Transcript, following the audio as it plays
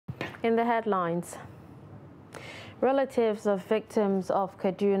In the headlines, relatives of victims of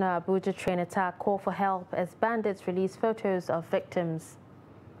Kaduna-Abuja train attack call for help as bandits release photos of victims.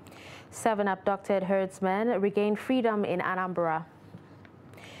 7 abducted herdsmen regain freedom in Anambra.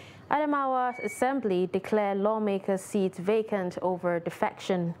 Adamawa Assembly declare lawmakers' seats vacant over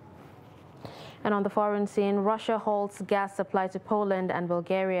defection. And on the foreign scene, Russia halts gas supply to Poland and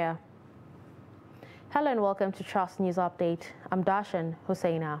Bulgaria. Hello and welcome to Trust News Update. I'm Darshan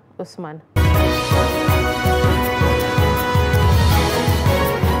Hussaina Usman.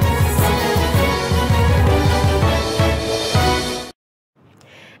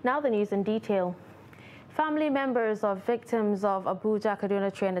 Now the news in detail. Family members of victims of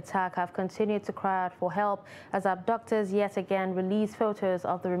Abuja-Kaduna train attack have continued to cry out for help as abductors yet again release photos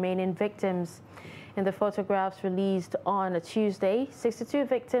of the remaining victims. In the photographs released on a Tuesday, 62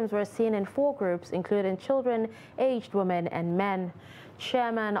 victims were seen in 4 groups, including children, aged women, and men.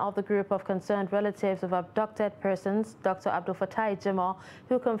 Chairman of the group of concerned relatives of abducted persons, Dr. Abdul Fatai Jimo,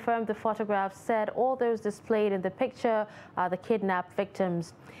 who confirmed the photographs, said all those displayed in the picture are the kidnapped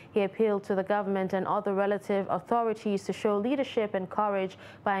victims. He appealed to the government and other relative authorities to show leadership and courage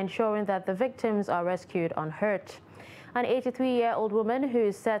by ensuring that the victims are rescued unhurt. An 83-year-old woman who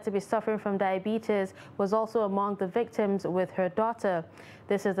is said to be suffering from diabetes was also among the victims with her daughter.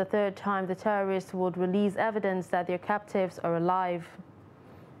 This is the 3rd time the terrorists would release evidence that their captives are alive.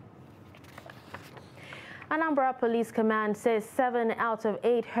 Anambra Police Command says 7 out of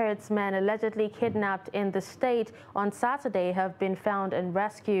 8 herdsmen allegedly kidnapped in the state on Saturday have been found and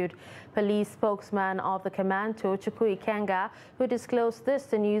rescued. Police spokesman of the command, Tochukwu Ikenga, who disclosed this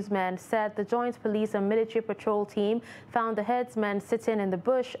to newsmen, said the Joint Police and Military Patrol team found the herdsmen sitting in the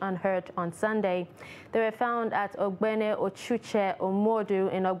bush unhurt on Sunday. They were found at Ogbene Ochuche Omodu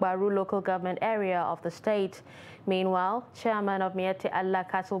in Ogbaru local government area of the state. Meanwhile, Chairman of Miyetti Allah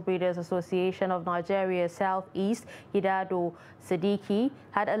Cattle Breeders Association of Nigeria Southeast, Gidado Siddiqui,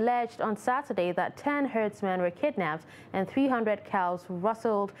 had alleged on Saturday that 10 herdsmen were kidnapped and 300 cows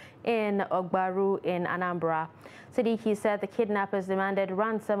rustled in Ogbaru in Anambra. Siddiqui said the kidnappers demanded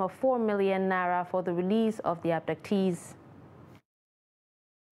ransom of 4 million naira for the release of the abductees.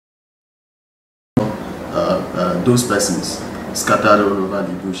 Those persons scattered all over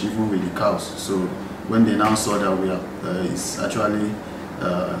the bush, even with the cows. So when they now saw that it's actually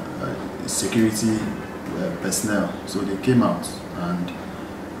security personnel, so they came out, and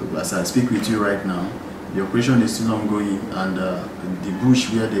as I speak with you right now, the operation is still ongoing, and the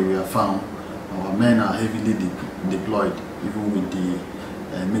bush where they were found, our men are heavily deployed, even with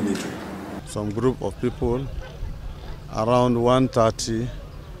the military. Some group of people around 1:30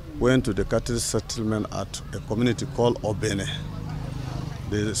 went to the cattle settlement at a community called Obene.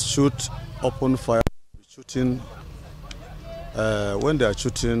 They open fire, shooting. When they are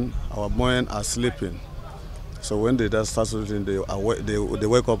shooting, our men are sleeping. So when they start shooting, they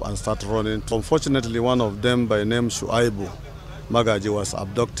wake up and start running. Unfortunately, one of them by name Shuaibu Magaji was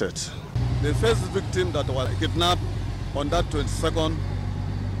abducted. The first victim that was kidnapped on that 22nd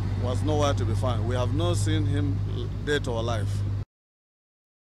was nowhere to be found. We have not seen him dead or alive.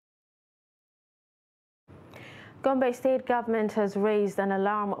 Gombe State government has raised an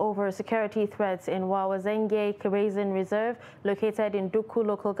alarm over security threats in Wawazenge Basin Reserve, located in Duku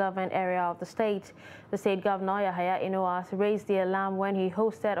local government area of the state. The state governor, Yahaya Inuas, raised the alarm when he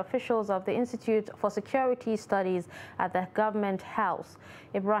hosted officials of the Institute for Security Studies at the government house.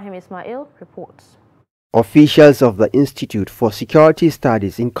 Ibrahim Ismail reports. Officials of the Institute for Security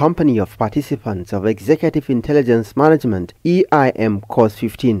Studies, in company of participants of Executive Intelligence Management EIM Course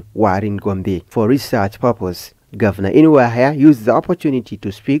 15, were in Gombe for research purpose. Governor Inuahia used the opportunity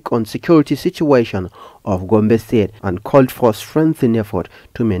to speak on security situation of Gombe State and called for strengthened effort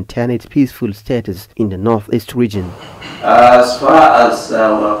to maintain its peaceful status in the northeast region. As far as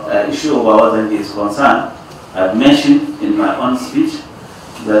our issue of Wawazenge is concerned, I've mentioned in my own speech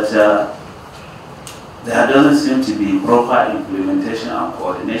that there doesn't seem to be proper implementation and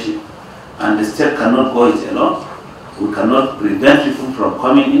coordination, and the state cannot go it alone. We cannot prevent people from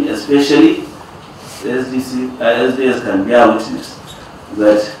coming in, especially SDS can bear witness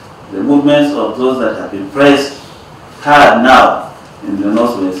that the movements of those that have been pressed hard now in the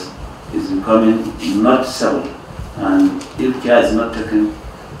northwest is becoming noticeable, and if care is not taken,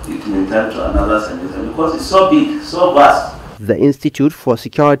 it may turn to another semester because it's so big, so vast. The Institute for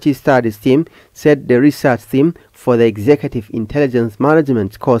Security Studies team said the research theme for the Executive Intelligence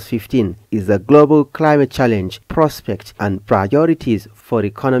Management Course 15 is the global climate challenge, prospects and priorities for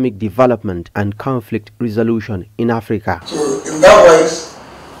economic development and conflict resolution in Africa. So in that wise,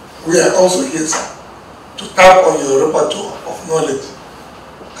 we are also here to tap on your repertoire of knowledge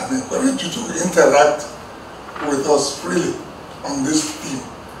and encourage you to interact with us freely on this theme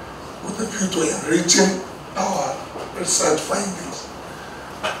with a view to enriching our research findings.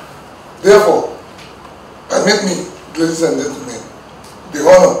 Therefore, permit me, ladies and gentlemen, the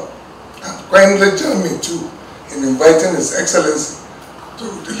honor and kindly join me too in inviting His Excellency to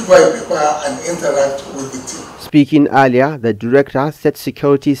deliver a paper and interact with the team. Speaking earlier, the Director, State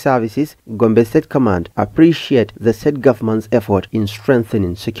Security Services, Gombe State Command, appreciate the state government's effort in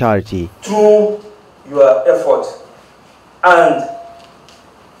strengthening security. Through your effort and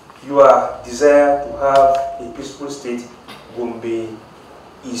your desire to have a peaceful state, Gombe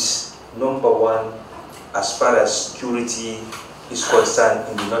is #1 as far as security is concerned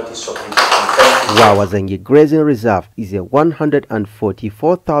in the northeast of Nigeria. Wawazenge Grazing Reserve is a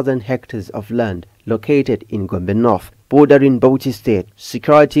 144,000 hectares of land located in Gombe North, bordering Bauchi State.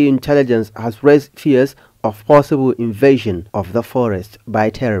 Security intelligence has raised fears of possible invasion of the forest by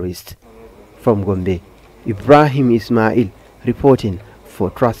terrorists. From Gombe, Ibrahim Ismail reporting for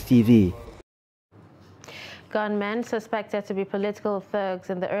Trust TV. Gunmen suspected to be political thugs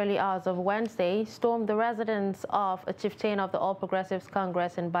in the early hours of Wednesday stormed the residence of a chieftain of the All Progressives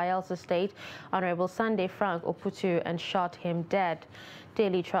Congress in Bayelsa State, Honorable Sunday Frank Oputu, and shot him dead.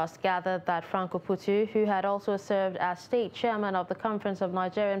 Daily Trust gathered that Frank Oputu, who had also served as state chairman of the Conference of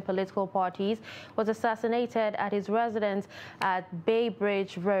Nigerian Political Parties, was assassinated at his residence at Bay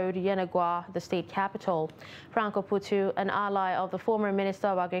Bridge Road, Yenagoa, the state capital. Frank Oputu, an ally of the former Minister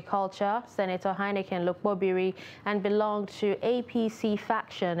of Agriculture, Senator Heineken Lukbobiri, and belonged to APC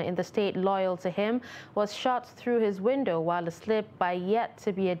faction in the state loyal to him, was shot through his window while asleep by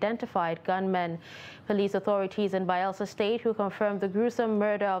yet-to-be-identified gunmen. Police authorities in Bayelsa State, who confirmed the gruesome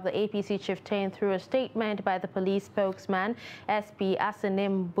murder of the APC chieftain through a statement by the police spokesman, SP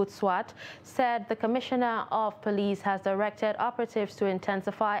Asinim Butswat, said the Commissioner of Police has directed operatives to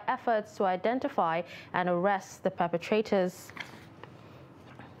intensify efforts to identify and arrest the perpetrators.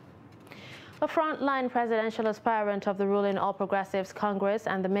 A frontline presidential aspirant of the ruling All Progressives Congress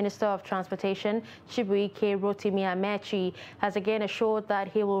and the Minister of Transportation, Chibuike Rotimi Amechi, has again assured that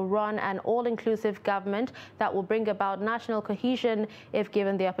he will run an all-inclusive government that will bring about national cohesion if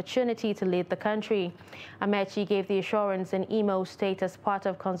given the opportunity to lead the country. Amechi gave the assurance in Imo State as part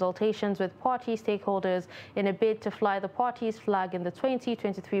of consultations with party stakeholders in a bid to fly the party's flag in the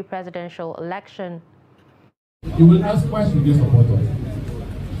 2023 presidential election. You will ask why should you support us?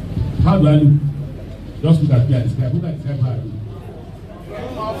 How do I look? Just look at me and describe. Look at the how I look.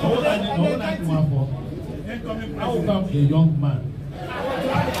 I will become a young man.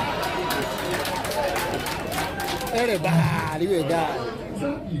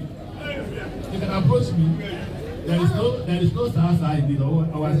 You can approach me. There is no salsa in the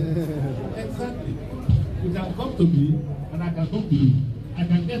our exactly. You can come to me and I can talk to you. I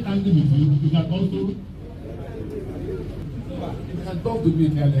can get angry with you. You can also. You can talk to me,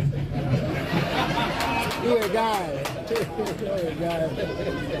 Kelly. You're a guy. You're a guy.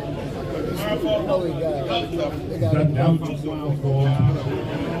 Oh, we got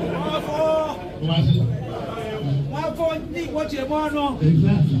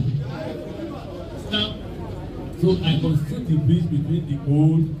exactly. Now, so I construct the bridge between the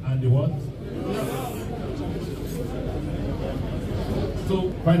old and the what? So,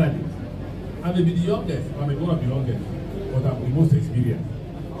 finally, I may be the youngest. I may be one of the youngest. But I'm the most experienced.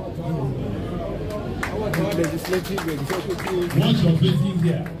 Once you're facing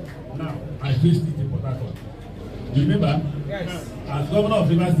here, now I faced it in Port Harcourt. Remember? Yes. As governor of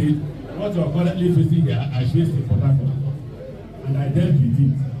Rivers State, what you are currently facing here, I faced in Port Harcourt. And I dealt with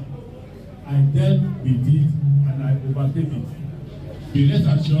it. And I overcame it. Be rest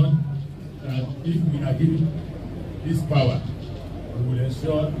assured that if we are given this power, we will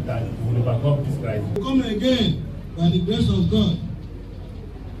ensure that we will overcome this crisis. Come again. By the grace of God,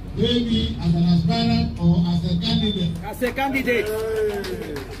 maybe as an aspirant or as a candidate. As a candidate.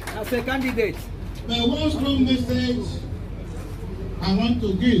 As a candidate. The one strong message I want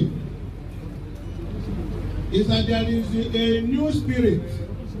to give is that there is a new spirit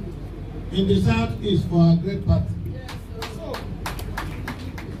in the Southeast for our great party.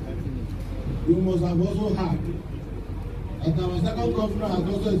 You must have also heard that our second governor has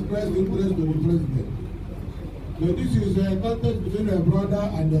also expressed interest to the president. So this is a contest between a brother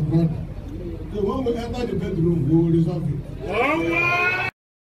and a brother. So when we enter the bedroom, we will resolve it.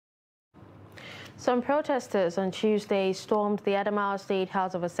 Some protesters on Tuesday stormed the Adamawa State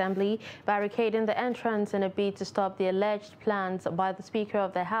House of Assembly, barricading the entrance in a bid to stop the alleged plans by the Speaker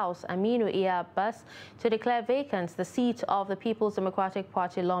of the House, Aminu Iya Abbas, to declare vacant the seat of the People's Democratic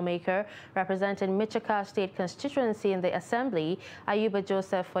Party lawmaker representing Michoacan State constituency in the Assembly, Ayuba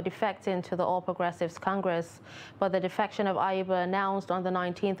Joseph, for defecting to the All Progressives Congress. But the defection of Ayuba, announced on the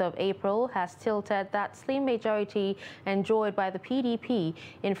 19th of April, has tilted that slim majority enjoyed by the PDP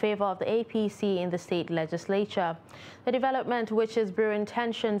in favor of the APC in the state legislature. The development, which is brewing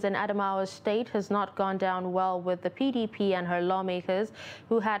tensions in Adamawa State, has not gone down well with the PDP and her lawmakers,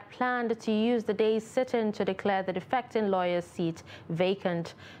 who had planned to use the day's sit-in to declare the defecting lawyer's seat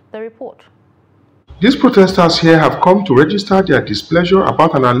vacant. The report. These protesters here have come to register their displeasure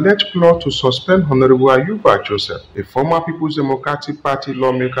about an alleged plot to suspend Honorable Ayuba Joseph, a former People's Democratic Party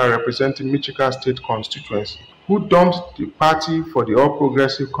lawmaker representing Michoacan State constituency, who dumped the party for the All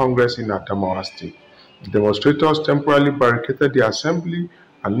Progressive Congress in Adamawa State. The demonstrators temporarily barricaded the assembly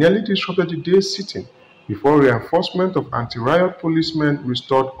and nearly disrupted the day's sitting before reinforcement of anti-riot policemen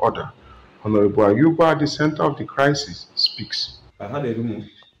restored order. Honorable Ayuba, at the center of the crisis, speaks. I had a rumor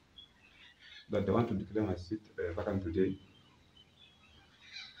that they want to declare my seat vacant today,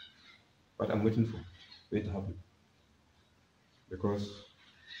 but I'm waiting for it to happen, because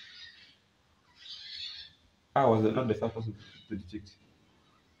I was not the first person to detect.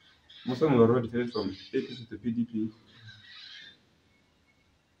 Most of them were already defected from APC to PDP.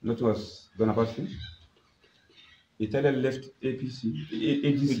 Nothing was done about him. Italia left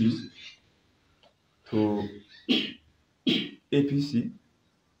ADC to APC.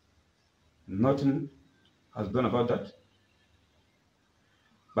 Nothing has done about that.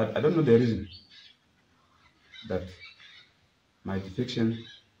 But I don't know the reason that my defection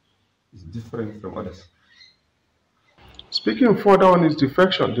is different from others. Speaking further on his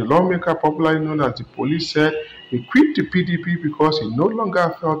defection, the lawmaker popularly known as the police said he quit the PDP because he no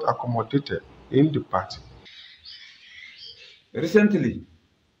longer felt accommodated in the party. Recently,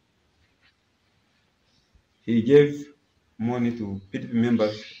 he gave money to PDP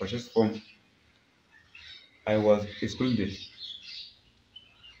members to purchase form. I was excluded.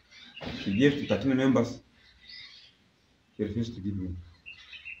 He gave to 13 members. He refused to give me,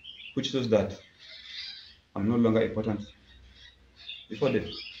 which shows that I'm no longer important before them.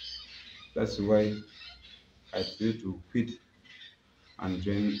 That's why I decided to quit and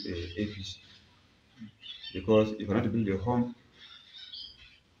join the APC. Because if you want to build a home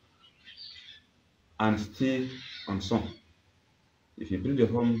and stay on sun, if you build a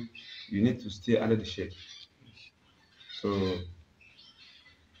home, you need to stay under the shade. So,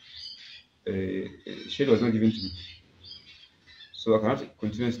 shade was not given to me. So I cannot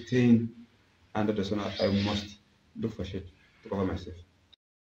continue staying under the sun. I must look for shade to cover myself.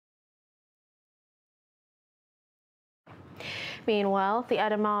 Meanwhile, the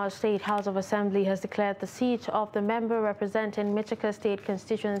Adamawa State House of Assembly has declared the seat of the member representing Michoacan State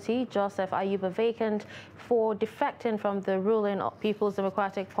constituency, Joseph Ayuba, vacant for defecting from the ruling People's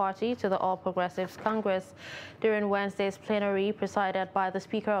Democratic Party to the All Progressives Congress. During Wednesday's plenary, presided by the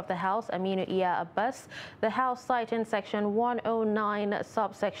Speaker of the House, Aminu Iya Abbas, the House, citing Section 109,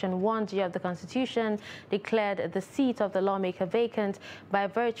 subsection 1G of the Constitution, declared the seat of the lawmaker vacant by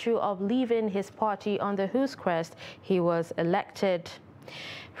virtue of leaving his party under whose crest he was elected.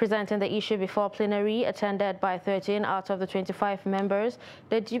 Presenting the issue before plenary, attended by 13 out of the 25 members,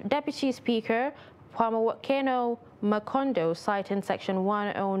 the Deputy Speaker, Pamawakeno Makondo, citing Section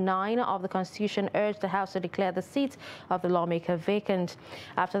 109 of the Constitution, urged the House to declare the seat of the lawmaker vacant.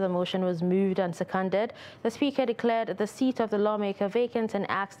 After the motion was moved and seconded, the Speaker declared the seat of the lawmaker vacant and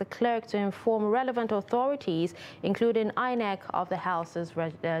asked the clerk to inform relevant authorities, including INEC, of the House's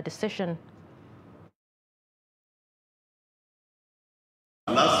decision.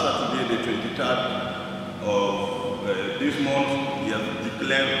 Last Saturday, the 23rd of this month, he has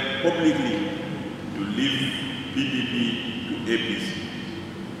declared publicly to leave PDP to APC.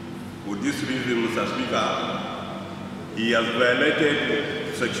 For this reason, Mr. Speaker, he has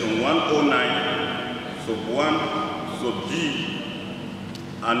violated Section 109, Sub 1, Sub G,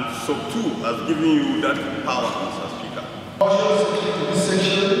 and Sub 2 has given you that power, Mr. Speaker. Partial to this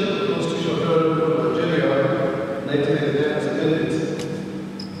section of the Constitution of Nigeria, 1989, as amended,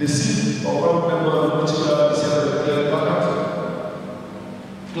 the seat of one member of Michoacan is hereby declared vacant.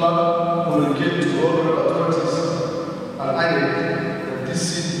 Clerk communicate to all relevant authorities and INEC that this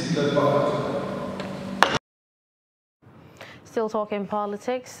seat is declared vacant. Still talking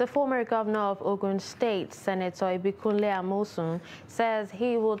politics, the former governor of Ogun State, Senator Ibikunle Amosun, says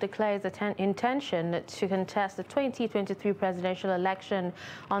he will declare his intention to contest the 2023 presidential election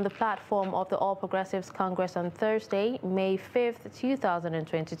on the platform of the All Progressives Congress on Thursday, May 5th,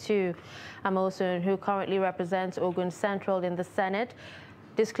 2022. Amosun, who currently represents Ogun Central in the Senate,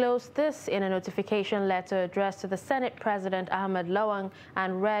 disclosed this in a notification letter addressed to the Senate President Ahmed Lawan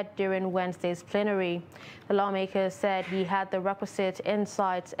and read during Wednesday's plenary. The lawmaker said he had the requisite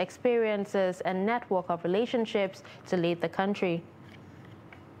insights, experiences, and network of relationships to lead the country.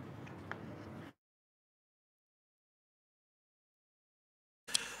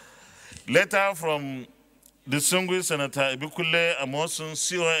 Letter from distinguished Senator Ibikunle Amosun,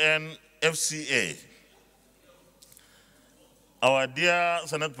 CON, FCA. Our dear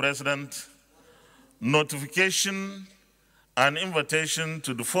Senate President, notification and invitation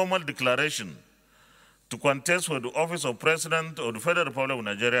to the formal declaration to contest for the office of President of the Federal Republic of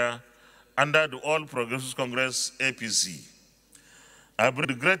Nigeria under the All Progressives Congress, APC. I bring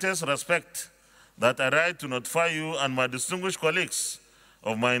the greatest respect that I write to notify you and my distinguished colleagues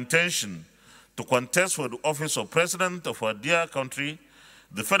of my intention to contest for the office of President of our dear country,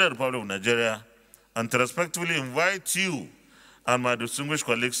 the Federal Republic of Nigeria, and to respectfully invite you and my distinguished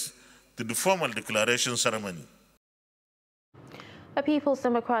colleagues to the formal declaration ceremony. A People's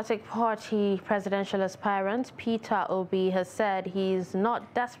Democratic Party presidential aspirant, Peter Obi, has said he's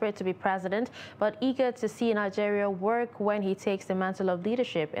not desperate to be president, but eager to see Nigeria work when he takes the mantle of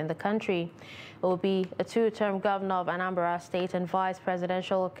leadership in the country. Obi, a two-term governor of Anambra State and vice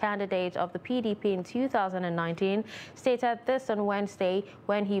presidential candidate of the PDP in 2019, stated this on Wednesday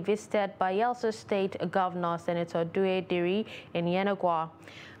when he visited Bayelsa State Governor Senator Due Diri in Yenagoa.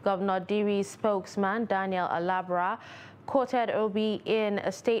 Governor Diri's spokesman, Daniel Alabra, quoted Obi in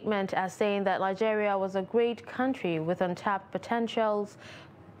a statement as saying that Nigeria was a great country with untapped potentials,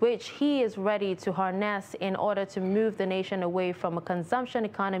 which he is ready to harness in order to move the nation away from a consumption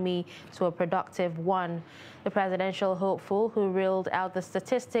economy to a productive one. The presidential hopeful, who reeled out the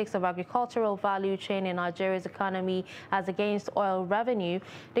statistics of agricultural value chain in Nigeria's economy as against oil revenue,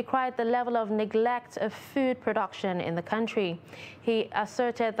 decried the level of neglect of food production in the country. He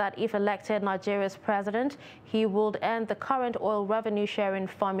asserted that if elected Nigeria's president, he would end the current oil revenue sharing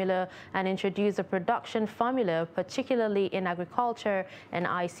formula and introduce a production formula, particularly in agriculture and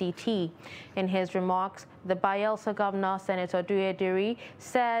ICT. In his remarks, the Bayelsa governor, Senator Due Diri,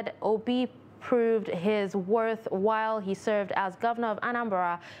 said Obi proved his worth while he served as governor of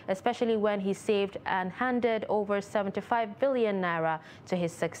Anambra, especially when he saved and handed over 75 billion naira to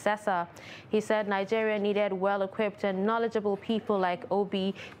his successor. He said Nigeria needed well-equipped and knowledgeable people like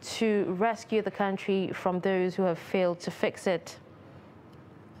Obi to rescue the country from those who have failed to fix it.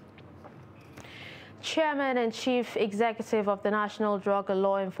 Chairman and Chief Executive of the National Drug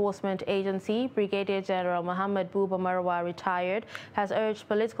Law Enforcement Agency, Brigadier General Muhammad Buba Marwa, retired, has urged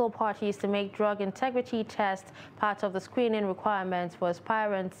political parties to make drug integrity tests part of the screening requirements for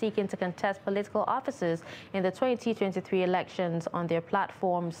aspirants seeking to contest political offices in the 2023 elections on their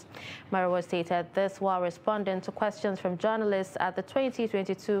platforms. Marwa stated this while responding to questions from journalists at the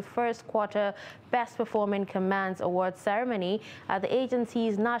 2022 first quarter Best Performing Commands Awards ceremony at the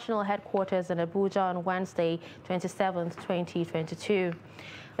agency's national headquarters in Abuja on Wednesday, 27th, 2022.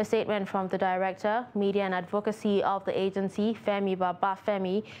 A statement from the Director, Media and Advocacy of the agency, Femi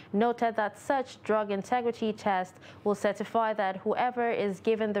Babafemi, noted that such drug integrity test will certify that whoever is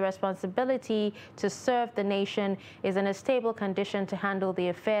given the responsibility to serve the nation is in a stable condition to handle the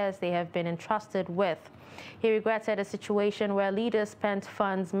affairs they have been entrusted with. He regretted a situation where leaders spent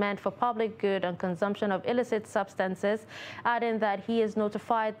funds meant for public good on consumption of illicit substances, adding that he has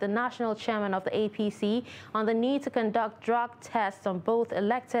notified the national chairman of the APC on the need to conduct drug tests on both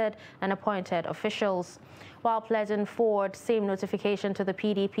elected and appointed officials. While pledging forward same notification to the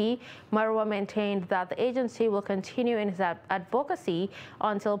PDP, Marwa maintained that the agency will continue in its advocacy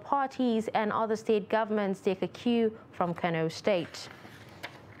until parties and other state governments take a cue from Kano State.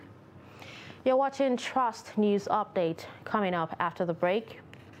 You're watching Trust News Update. Coming up after the break,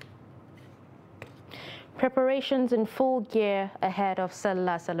 preparations in full gear ahead of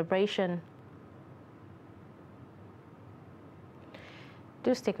Cellular celebration.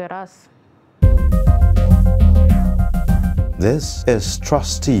 Do stick with us. This is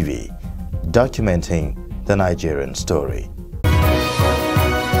Trust TV, documenting the Nigerian story.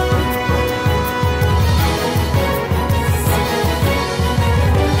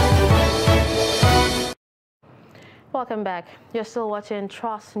 Welcome back. You're still watching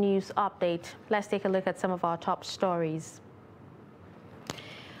Trust News Update. Let's take a look at some of our top stories.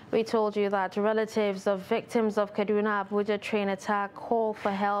 We told you that relatives of victims of Kaduna Abuja train attack call for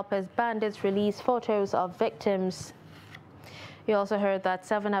help as bandits release photos of victims. You also heard that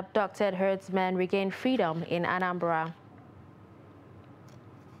 7 abducted herdsmen regained freedom in Anambra.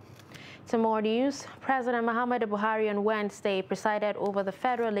 To more news, President Muhammadu Buhari on Wednesday presided over the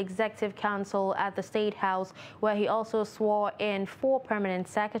Federal Executive Council at the State House, where he also swore in 4 permanent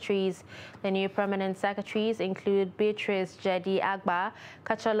secretaries. The new permanent secretaries include Beatrice Jedi Agba,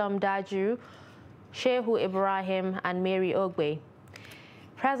 Kachalom Daju, Shehu Ibrahim, and Mary Ogbe.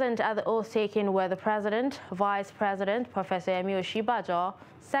 Present at the oath-taking were the President, Vice President, Professor Yemi Oshibajo,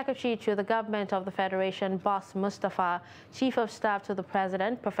 Secretary to the Government of the Federation, Boss Mustafa, Chief of Staff to the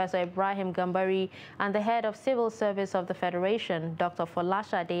President, Professor Ibrahim Gambari, and the Head of Civil Service of the Federation, Dr.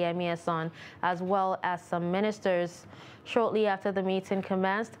 Folasha Deyemiason, as well as some ministers. Shortly after the meeting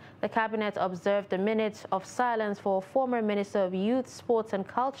commenced, the Cabinet observed a minute of silence for former Minister of Youth, Sports and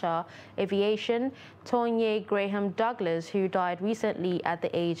Culture, Aviation, Tonye Graham Douglas, who died recently at the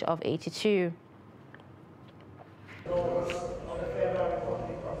age of 82.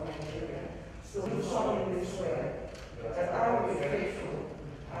 So we solemnly swear that I will be faithful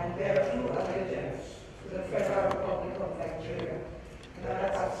and bear true allegiance to the Federal Republic of Nigeria, and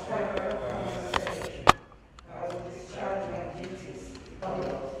that as Federal Constitution, I will discharge my duties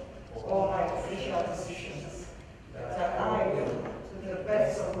under all my official positions, that I will, to the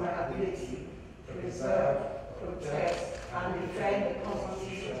best of my ability, preserve, protect, and defend the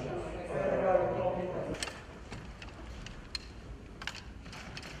Constitution of the Federal Republic of Nigeria.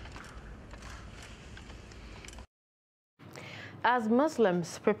 As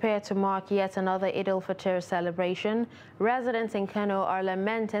Muslims prepare to mark yet another Eid al-Fitr celebration, residents in Kano are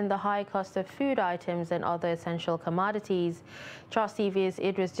lamenting the high cost of food items and other essential commodities. Trust TV's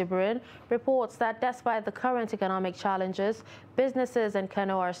Idris Jibrin reports that despite the current economic challenges, businesses in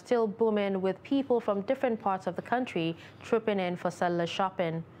Kano are still booming, with people from different parts of the country trooping in for Salah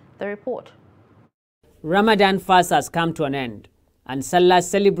shopping. The report. Ramadan fast has come to an end, and Salah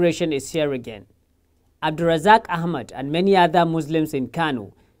celebration is here again. Abdurazak Ahmad and many other Muslims in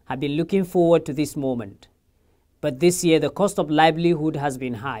Kano have been looking forward to this moment. But this year, the cost of livelihood has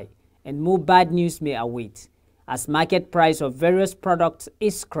been high, and more bad news may await, as market price of various products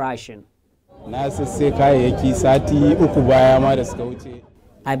is crashing. I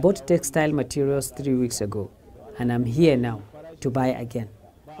bought textile materials 3 weeks ago, and I'm here now to buy again.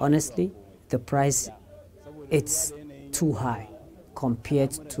 Honestly, the price, it's too high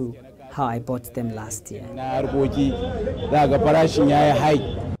compared to how I bought them last year.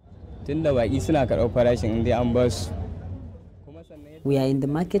 We are in the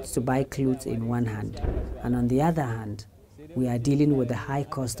market to buy clothes in one hand, and on the other hand, we are dealing with the high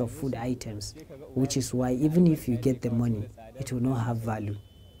cost of food items, which is why even if you get the money, it will not have value.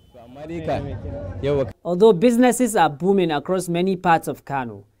 Although businesses are booming across many parts of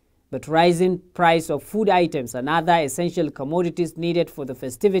Kano, but rising price of food items and other essential commodities needed for the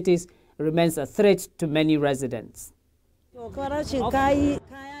festivities remains a threat to many residents.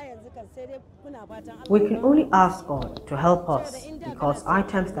 We can only ask God to help us, because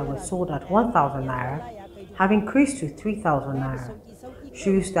items that were sold at 1,000 naira have increased to 3,000 naira.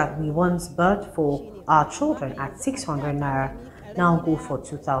 Shoes that we once bought for our children at 600 naira now go for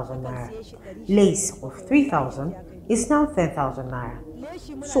 2,000 naira. Lace of 3,000 is now 10,000 naira.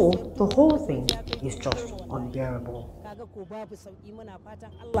 So the whole thing is just unbearable.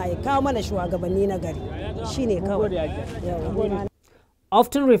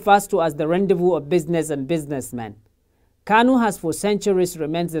 Often referred to as the rendezvous of business and businessmen, Kano has for centuries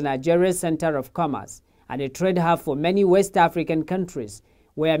remained the Nigerian center of commerce and a trade hub for many West African countries,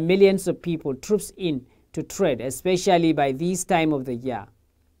 where millions of people troop in to trade, especially by this time of the year.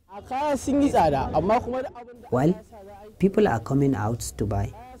 Well, people are coming out to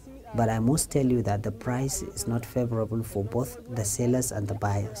buy, but I must tell you that the price is not favorable for both the sellers and the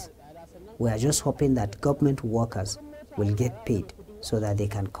buyers. We are just hoping that government workers will get paid so that they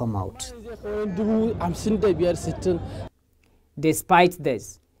can come out. Despite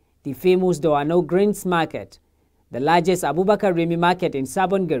this, the famous Dawano Grains Market, the largest Abubakar Remi market in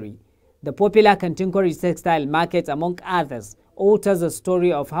Sabongari, the popular contemporary textile market, among others, all tells a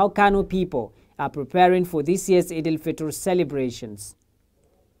story of how Kano people are preparing for this year's Eid al-Fitr celebrations.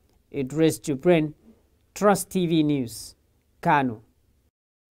 Idris Jibrin, Trust TV News, Kano.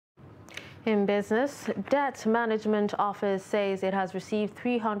 In business, Debt Management Office says it has received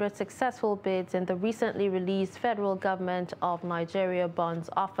 300 successful bids in the recently released Federal Government of Nigeria bonds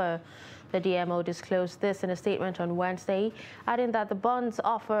offer. The DMO disclosed this in a statement on Wednesday, adding that the bonds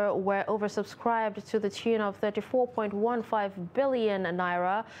offer were oversubscribed to the tune of 34.15 billion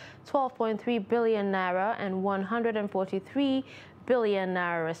naira, 12.3 billion naira, and 143 billion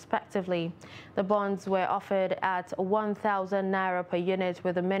naira respectively. The bonds were offered at 1,000 naira per unit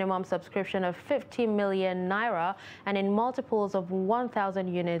with a minimum subscription of 50 million naira and in multiples of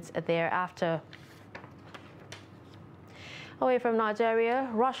 1,000 units thereafter. Away from Nigeria,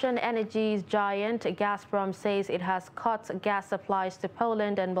 Russian energy giant Gazprom says it has cut gas supplies to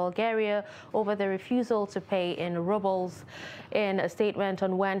Poland and Bulgaria over the refusal to pay in rubles. In a statement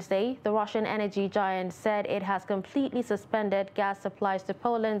on Wednesday, the Russian energy giant said it has completely suspended gas supplies to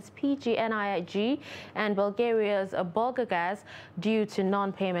Poland's PGNiG and Bulgaria's Bulgargas due to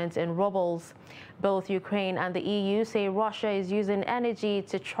non-payment in rubles. Both Ukraine and the EU say Russia is using energy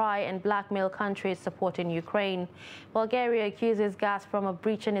to try and blackmail countries supporting Ukraine. Bulgaria accuses Gazprom of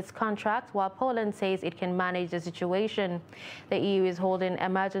breaching its contract, while Poland says it can manage the situation. The EU is holding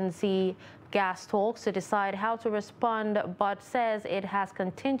emergency gas talks to decide how to respond, but says it has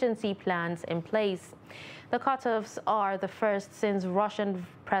contingency plans in place. The cutoffs are the first since Russian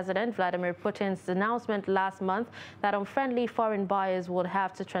President Vladimir Putin's announcement last month that unfriendly foreign buyers would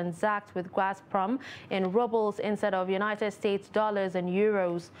have to transact with Gazprom in rubles instead of United States dollars and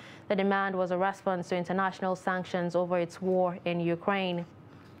euros. The demand was a response to international sanctions over its war in Ukraine.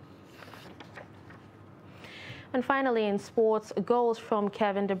 And finally, in sports, goals from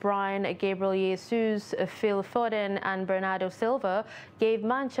Kevin De Bruyne, Gabriel Jesus, Phil Foden and Bernardo Silva gave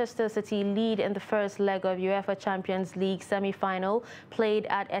Manchester City lead in the first leg of UEFA Champions League semi-final played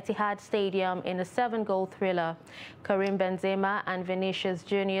at Etihad Stadium in a 7-goal thriller. Karim Benzema and Vinicius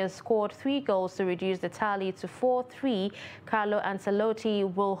Jr. scored 3 goals to reduce the tally to 4-3. Carlo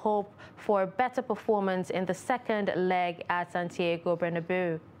Ancelotti will hope for a better performance in the second leg at Santiago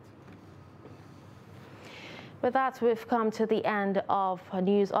Bernabeu. With that, we've come to the end of a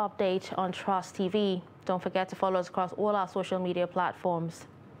news update on Trust TV. Don't forget to follow us across all our social media platforms.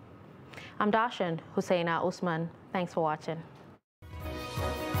 I'm Darshan Husseina Usman. Thanks for watching.